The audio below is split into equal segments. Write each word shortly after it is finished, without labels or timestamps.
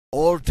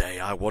All day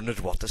I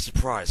wondered what the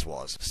surprise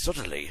was.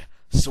 Suddenly,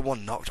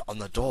 someone knocked on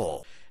the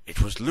door.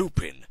 It was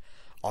Lupin.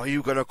 "Are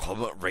you gonna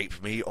come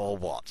rape me or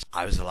what?"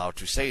 I was allowed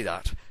to say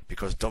that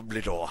because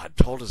Dumbledore had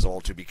told us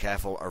all to be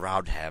careful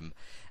around him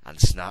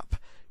and Snap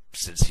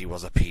since he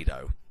was a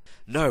pedo.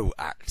 "No,"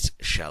 asked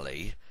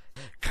Shelley.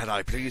 "Can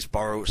I please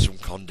borrow some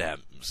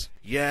condoms?"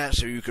 "Yeah,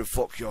 so you can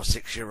fuck your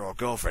 6-year-old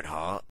girlfriend,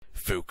 Hart."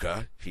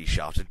 "Fuka," he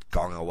shouted,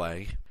 gong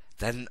away.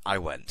 Then I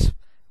went.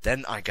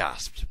 Then I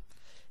gasped.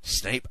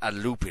 Snape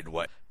and Lupin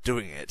were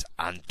doing it,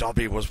 and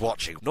Dobby was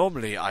watching.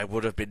 Normally I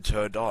would have been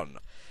turned on,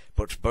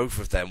 but both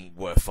of them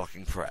were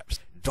fucking preps.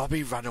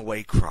 Dobby ran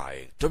away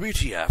crying.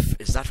 "WTF,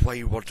 is that why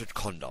you wanted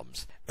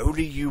condoms?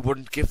 Only you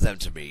wouldn't give them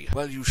to me.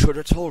 Well, you should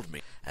have told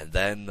me." And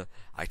then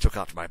I took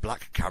out my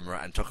black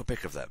camera and took a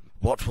pic of them.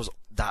 What was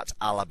that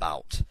all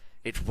about?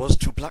 It was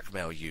to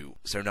blackmail you.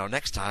 So now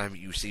next time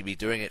you see me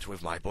doing it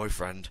with my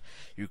boyfriend,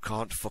 you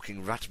can't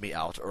fucking rat me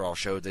out or I'll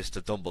show this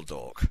to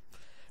Dumbledore.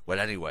 Well,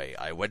 anyway,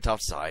 I went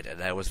outside and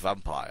there was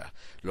Vampire,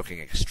 looking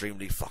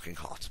extremely fucking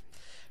hot.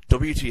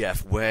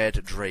 WTF,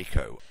 where'd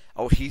Draco?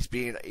 Oh, he's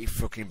being a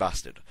fucking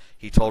bastard.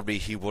 He told me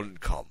he wouldn't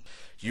come.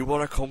 You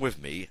wanna come with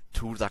me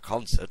to the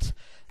concert?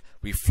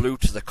 We flew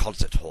to the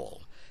concert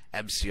hall.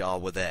 MCR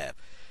were there.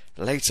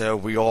 Later,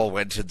 we all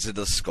went into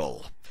the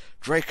skull.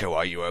 "Draco,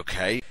 are you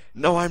okay?"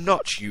 "No, I'm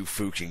not, you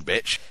fucking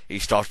bitch." He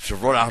started to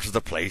run out of the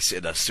place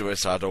in a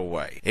suicidal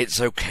way. "It's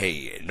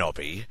okay,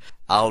 Nobby.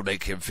 I'll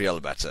make him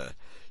feel better."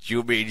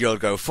 "You mean you'll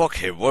go fuck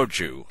him, won't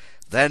you?"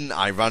 Then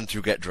I ran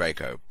to get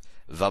Draco.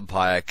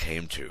 Vampire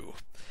came too.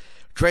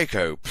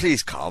 "Draco,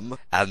 please come."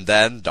 And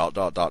then ...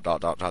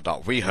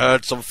 we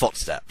heard some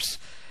footsteps.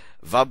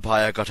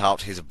 Vampire got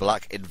out his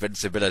black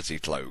invincibility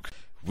cloak.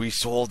 We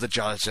saw the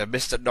janitor,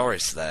 Mr.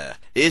 Norris, there.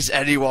 "Is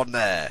anyone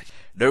there?"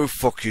 "No,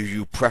 fuck you,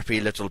 you preppy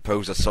little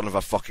poser son of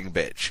a fucking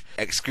bitch."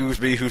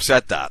 "Excuse me, who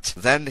said that?"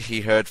 Then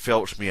he heard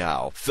Filch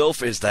meow.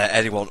 "Filth, is there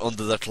anyone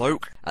under the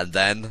cloak?" And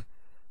then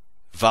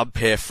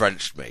Vampire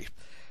Frenched me.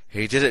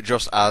 He did it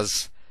just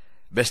as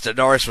Mr.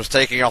 Norris was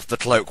taking off the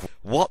cloak.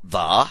 "What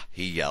the?"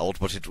 he yelled,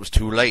 but it was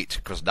too late,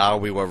 because now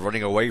we were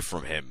running away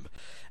from him.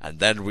 And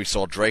then we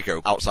saw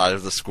Draco outside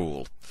of the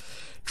school.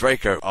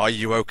 "Draco, are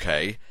you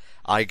okay?"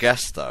 I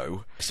guess,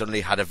 though. I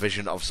suddenly had a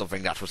vision of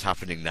something that was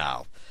happening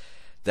now.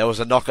 There was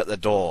a knock at the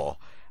door,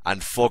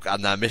 and Fug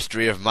and their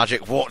mystery of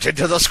magic walked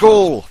into the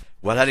school!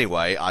 Well,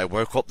 anyway, I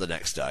woke up the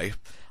next day.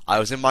 I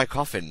was in my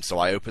coffin, so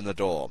I opened the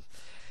door.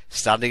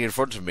 Standing in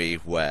front of me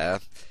were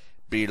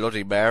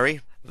Bloody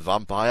Mary,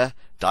 Vampire,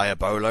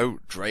 Diabolo,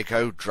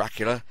 Draco,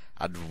 Dracula,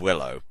 and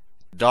Willow.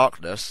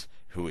 Darkness,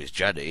 who is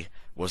Jenny,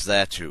 was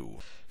there too.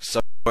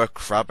 So were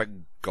Crab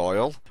and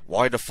Goyle.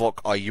 "Why the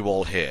fuck are you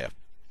all here?"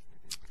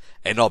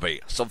 "Hey Nobby,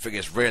 something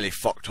is really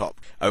fucked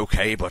up."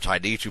 "Okay, but I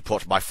need to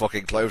put my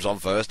fucking clothes on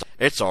first."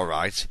 "It's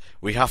alright.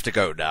 We have to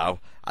go now,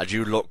 and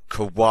you look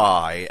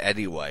kawaii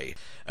anyway."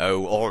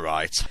 "Oh,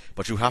 alright.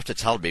 But you have to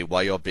tell me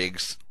why you're being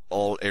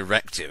all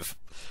erective."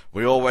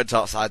 We all went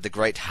outside the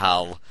Great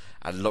Hall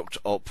and looked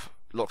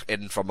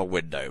in from a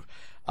window.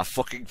 A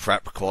fucking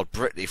prep called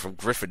Brittany from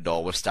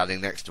Gryffindor was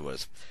standing next to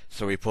us,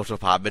 so we put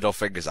up our middle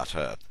fingers at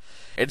her.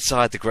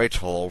 Inside the Great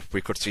Hall, we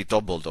could see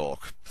Dumbledore.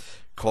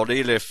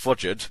 Cornelia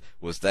Fudged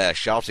was there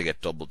shouting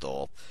at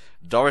Dumbledore.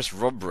 Doris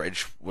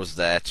Rumbridge was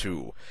there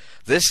too.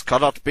 "This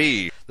cannot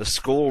be. The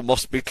school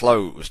must be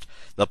closed.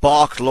 The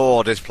Bark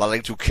Lord is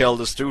planning to kill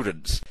the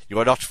students. You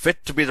are not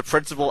fit to be the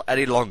principal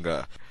any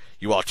longer.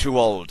 You are too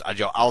old, and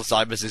your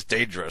Alzheimer's is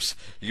dangerous.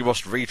 You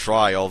must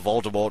retry, or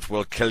Voldemort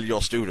will kill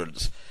your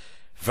students."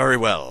 "Very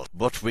well,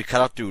 but we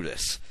cannot do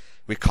this.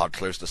 We can't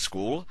close the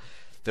school.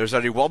 There is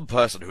only one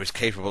person who is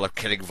capable of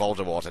killing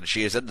Voldemort, and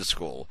she is in the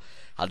school.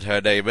 And her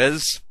name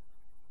is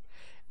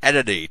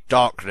Enemy,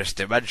 Darkness,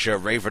 Dementia,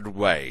 Raven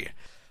Way."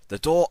 The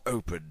door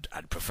opened,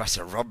 and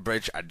Professor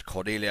Rumbridge and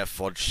Cornelia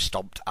Fudge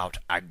stomped out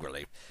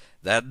angrily.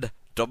 Then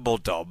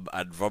Dumbledore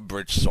and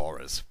Rumbridge saw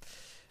us.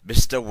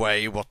 "Mr.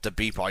 Way, what the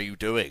beep are you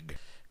doing?"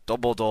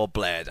 Dumbledore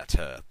blared at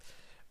her.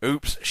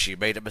 "Oops, she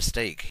made a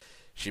mistake.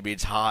 She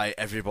means hi,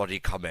 everybody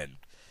come in."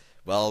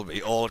 Well,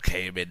 we all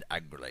came in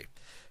angrily.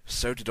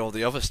 So did all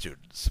the other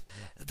students.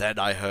 Then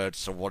I heard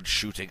someone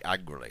shooting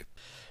angrily.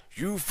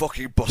 "You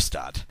fucking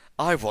bustard!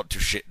 I want to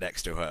shit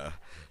next to her."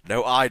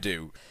 "No, I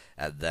do."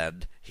 And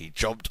then he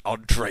jumped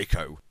on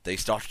Draco. They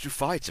started to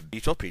fight and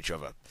beat up each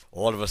other.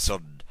 All of a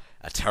sudden,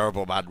 a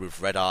terrible man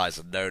with red eyes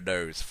and no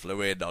nose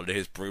flew in on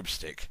his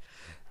broomstick.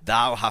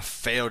 "Thou hast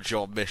failed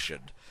your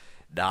mission.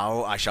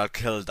 Now I shall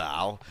kill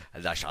thou,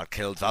 and I shall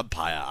kill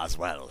Vampire as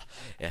well.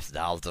 If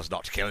thou does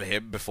not kill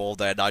him before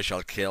then, I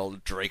shall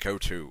kill Draco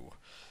too.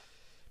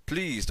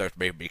 Please don't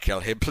make me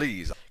kill him,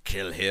 please.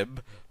 Kill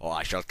him, or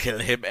I shall kill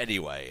him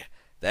anyway."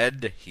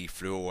 Then he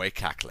flew away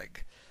cackling.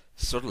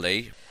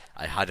 Suddenly,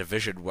 I had a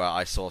vision where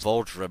I saw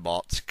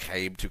Voldemort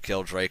came to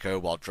kill Draco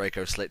while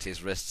Draco slit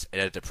his wrists in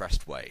a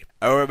depressed way.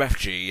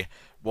 OMFG,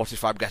 what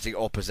if I'm getting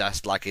all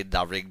possessed like in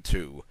The Ring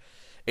 2?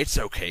 "It's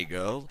okay,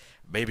 girl.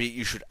 Maybe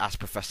you should ask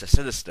Professor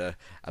Sinister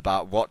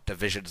about what the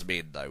visions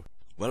mean, though."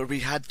 Well,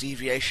 we had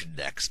deviation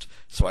next,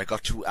 so I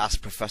got to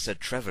ask Professor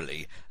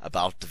Trevelyan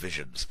about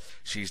divisions.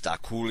 She's the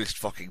coolest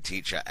fucking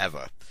teacher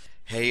ever.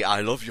 Hey,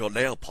 I love your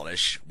nail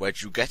polish.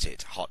 Where'd you get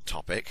it? Hot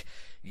topic.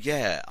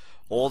 Yeah,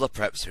 all the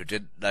preps who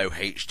didn't know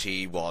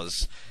HT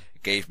was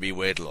gave me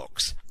weird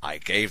looks. I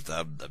gave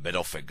them the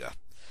middle finger.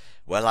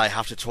 Well, I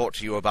have to talk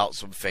to you about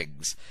some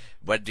things.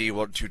 When do you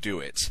want to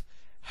do it?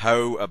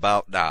 How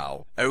about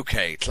now?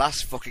 Okay,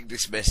 class fucking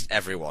dismissed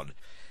everyone.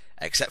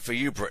 Except for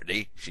you,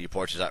 Brittany. She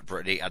pointed at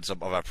Brittany and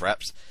some other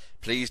preps.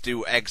 Please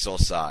do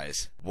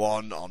exorcise.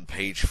 1 on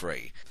page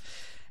 3.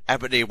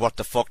 Ebony, what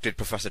the fuck did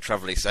Professor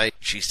Trevelyan say?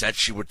 She said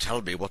she would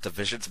tell me what the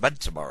visions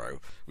meant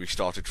tomorrow. We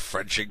started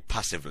Frenching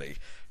passively.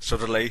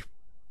 Suddenly,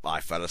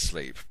 I fell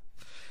asleep.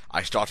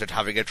 I started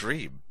having a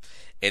dream.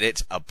 In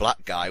it, a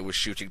black guy was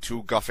shooting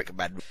 2 gothic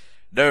men.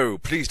 No,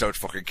 please don't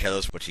fucking kill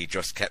us, but he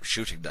just kept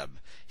shooting them.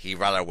 He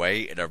ran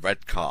away in a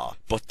red car.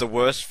 But the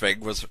worst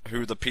thing was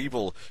who the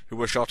people who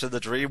were shot in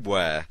the dream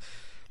were.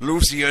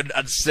 Lucian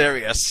and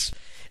Sirius.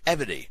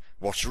 Ebony,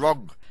 what's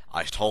wrong?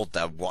 I told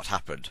them what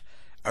happened.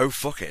 Oh,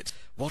 fuck it.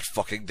 What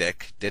fucking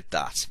dick did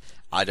that?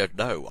 I don't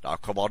know. Now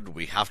come on,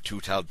 we have to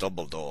tell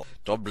Dumbledore.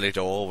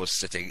 Dumbledore was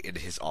sitting in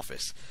his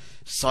office.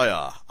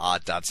 Sire, our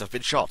dads have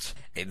been shot.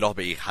 A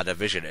Nobby had a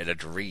vision in a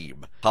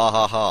dream. Ha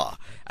ha ha.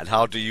 And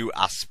how do you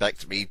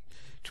expect me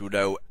to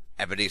know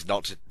Ebony's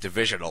not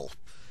divisional?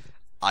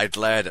 I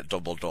glared at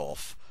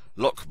Dumbledore.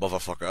 Look,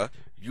 motherfucker,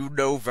 you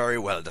know very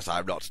well that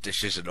I'm not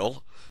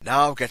decisional.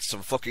 Now get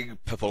some fucking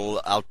people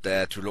out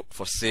there to look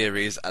for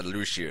Ceres and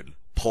Lucian.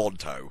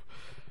 Pornto.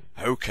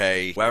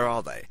 Okay, where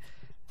are they?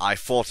 I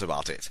thought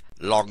about it.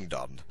 Long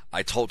done.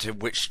 I told him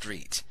which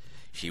street.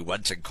 He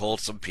went and called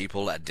some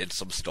people and did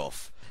some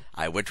stuff.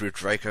 I went with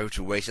Draco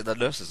to wait in the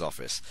nurse's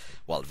office,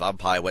 while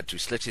Vampire went to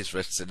slit his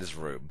wrists in his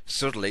room.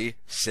 Suddenly,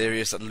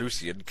 Sirius and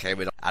Lucian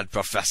came in, and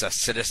Professor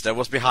Sinister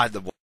was behind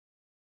them.